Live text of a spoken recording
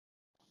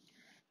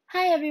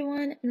Hi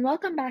everyone, and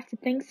welcome back to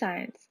Think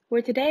Science,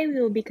 where today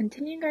we will be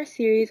continuing our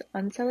series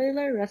on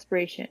cellular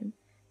respiration.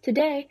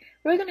 Today,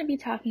 we're going to be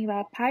talking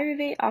about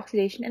pyruvate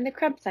oxidation and the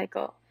Krebs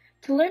cycle.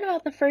 To learn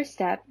about the first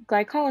step,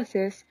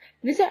 glycolysis,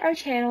 visit our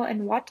channel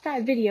and watch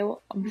that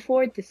video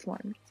before this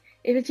one.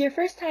 If it's your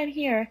first time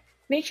here,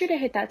 make sure to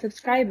hit that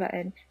subscribe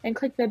button and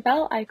click the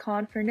bell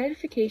icon for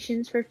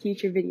notifications for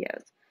future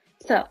videos.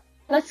 So,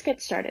 let's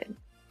get started.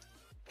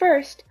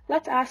 First,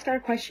 let's ask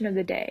our question of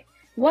the day.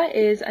 What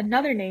is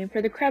another name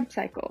for the Krebs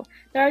cycle?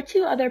 There are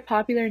two other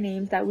popular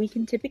names that we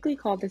can typically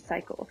call this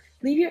cycle.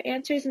 Leave your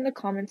answers in the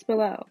comments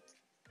below.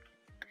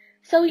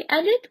 So we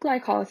ended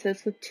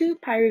glycolysis with two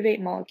pyruvate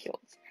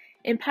molecules.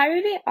 In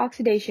pyruvate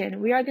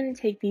oxidation, we are going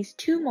to take these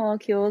two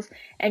molecules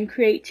and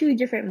create two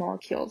different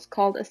molecules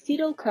called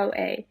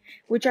acetyl-CoA,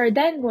 which are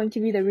then going to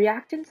be the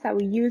reactants that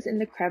we use in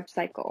the Krebs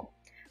cycle.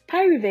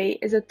 Pyruvate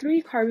is a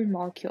 3-carbon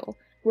molecule,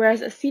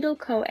 whereas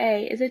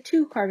acetyl-CoA is a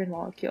 2-carbon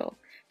molecule.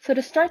 So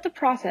to start the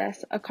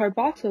process, a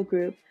carboxyl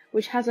group,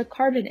 which has a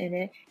carbon in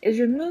it, is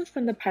removed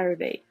from the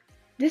pyruvate.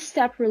 This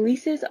step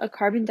releases a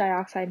carbon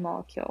dioxide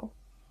molecule.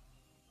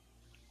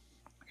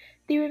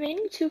 The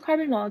remaining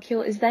 2-carbon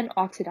molecule is then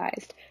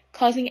oxidized,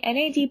 causing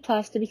NAD+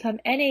 to become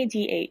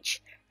NADH.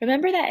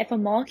 Remember that if a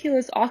molecule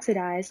is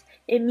oxidized,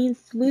 it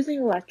means losing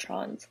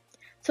electrons.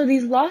 So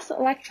these lost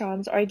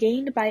electrons are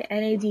gained by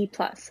NAD+,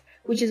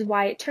 which is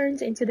why it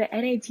turns into the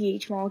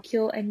NADH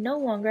molecule and no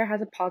longer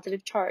has a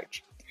positive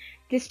charge.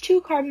 This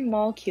 2-carbon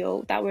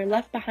molecule that we're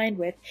left behind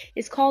with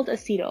is called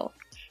acetyl.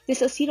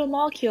 This acetyl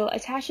molecule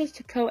attaches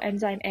to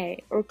coenzyme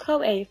A, or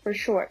CoA for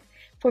short,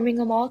 forming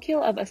a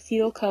molecule of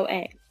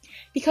acetyl-CoA.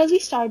 Because we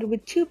started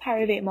with two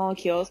pyruvate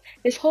molecules,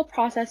 this whole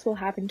process will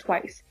happen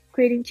twice,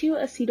 creating two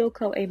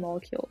acetyl-CoA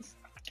molecules.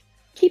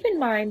 Keep in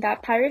mind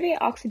that pyruvate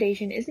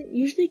oxidation isn't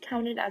usually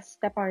counted as a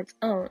step on its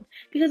own,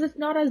 because it's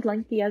not as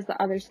lengthy as the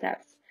other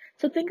steps.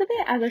 So think of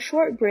it as a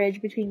short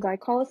bridge between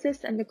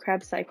glycolysis and the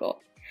Krebs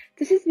cycle.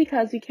 This is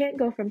because we can't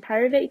go from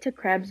pyruvate to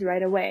Krebs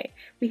right away.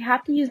 We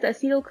have to use the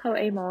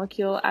acetyl-CoA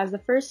molecule as the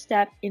first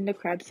step in the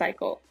Krebs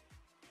cycle.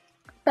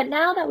 But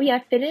now that we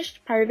have finished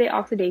pyruvate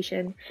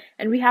oxidation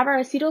and we have our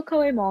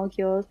acetyl-CoA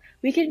molecules,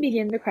 we can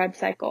begin the Krebs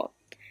cycle.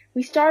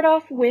 We start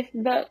off with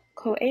the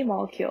CoA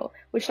molecule,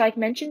 which like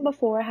mentioned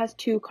before has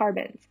 2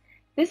 carbons.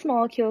 This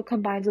molecule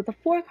combines with a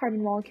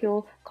 4-carbon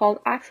molecule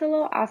called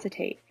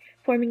oxaloacetate,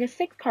 forming a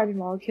 6-carbon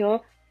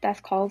molecule that's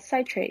called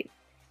citrate.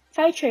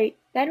 Citrate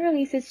then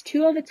releases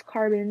 2 of its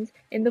carbons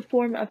in the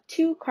form of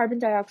 2 carbon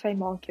dioxide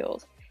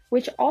molecules,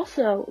 which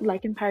also,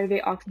 like in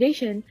pyruvate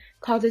oxidation,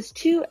 causes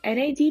 2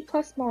 NAD+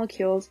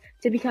 molecules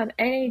to become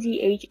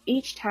NADH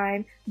each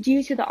time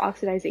due to the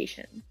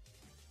oxidation.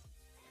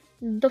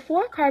 The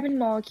 4-carbon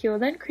molecule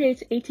then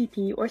creates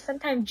ATP or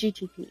sometimes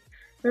GTP.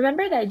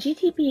 Remember that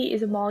GTP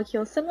is a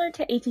molecule similar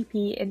to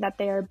ATP in that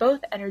they are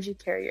both energy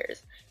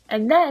carriers.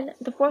 And then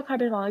the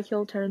 4-carbon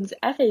molecule turns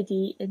FAD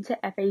into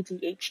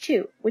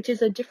FADH2, which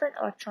is a different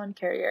electron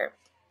carrier,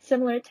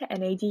 similar to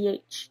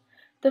NADH.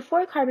 The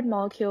 4-carbon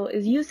molecule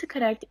is used to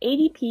connect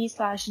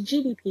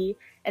ADP/GDP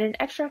and an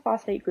extra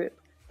phosphate group,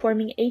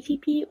 forming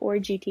ATP or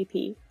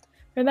GTP.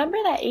 Remember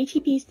that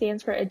ATP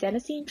stands for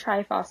adenosine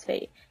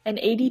triphosphate and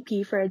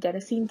ADP for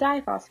adenosine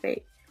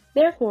diphosphate.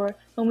 Therefore,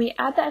 when we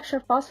add the extra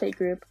phosphate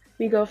group,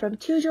 we go from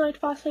 2 joined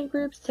phosphate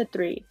groups to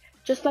 3,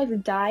 just like the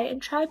di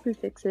and tri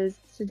prefixes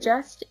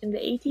suggest in the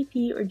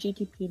ATP or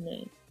GTP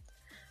name.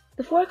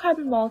 The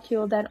 4-carbon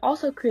molecule then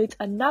also creates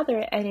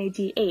another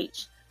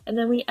NADH, and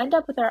then we end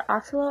up with our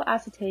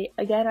oxaloacetate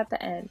again at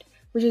the end,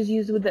 which is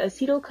used with the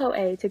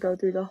acetyl-CoA to go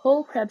through the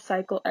whole Krebs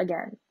cycle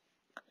again.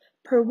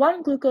 Per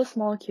 1 glucose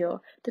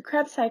molecule, the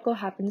Krebs cycle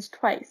happens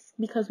twice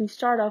because we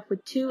start off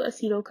with 2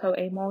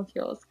 acetyl-CoA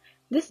molecules.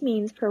 This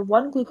means per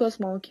 1 glucose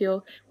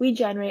molecule, we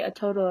generate a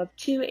total of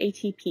 2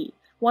 ATP,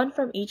 one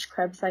from each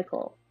Krebs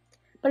cycle.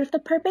 But if the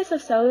purpose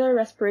of cellular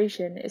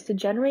respiration is to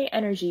generate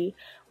energy,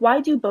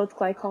 why do both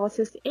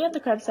glycolysis and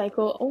the Krebs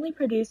cycle only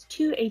produce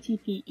 2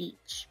 ATP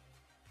each?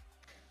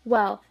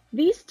 Well,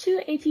 these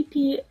 2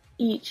 ATP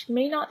each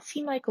may not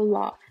seem like a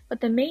lot,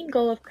 but the main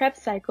goal of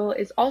Krebs cycle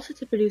is also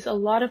to produce a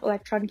lot of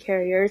electron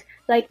carriers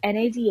like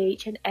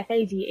NADH and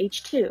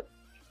FADH2.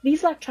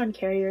 These electron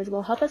carriers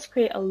will help us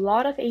create a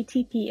lot of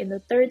ATP in the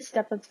third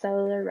step of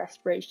cellular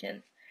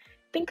respiration.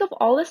 Think of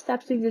all the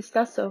steps we've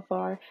discussed so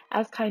far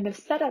as kind of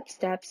setup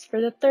steps for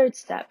the third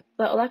step,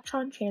 the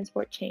electron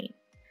transport chain.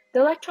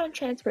 The electron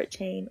transport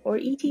chain, or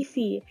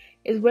ETC,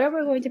 is where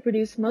we're going to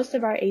produce most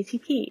of our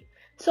ATP.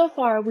 So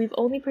far, we've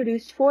only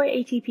produced 4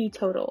 ATP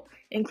total,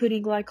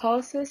 including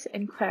glycolysis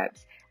and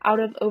Krebs, out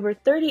of over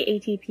 30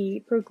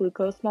 ATP per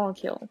glucose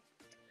molecule.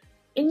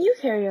 In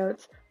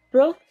eukaryotes,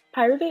 both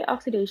pyruvate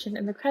oxidation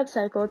and the Krebs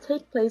cycle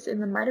take place in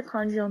the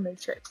mitochondrial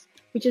matrix,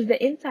 which is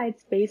the inside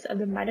space of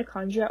the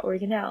mitochondria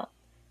organelle.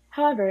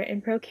 However,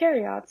 in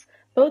prokaryotes,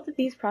 both of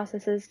these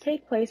processes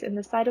take place in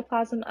the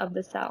cytoplasm of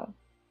the cell.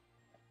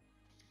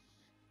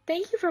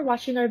 Thank you for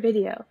watching our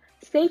video.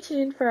 Stay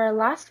tuned for our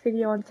last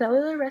video on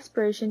cellular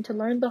respiration to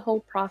learn the whole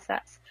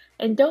process.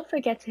 And don't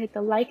forget to hit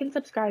the like and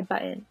subscribe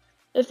button.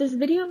 If this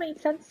video made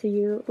sense to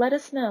you, let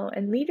us know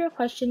and leave your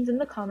questions in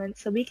the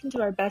comments so we can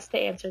do our best to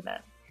answer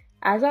them.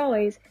 As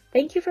always,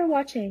 thank you for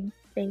watching.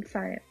 Thanks,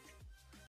 Science.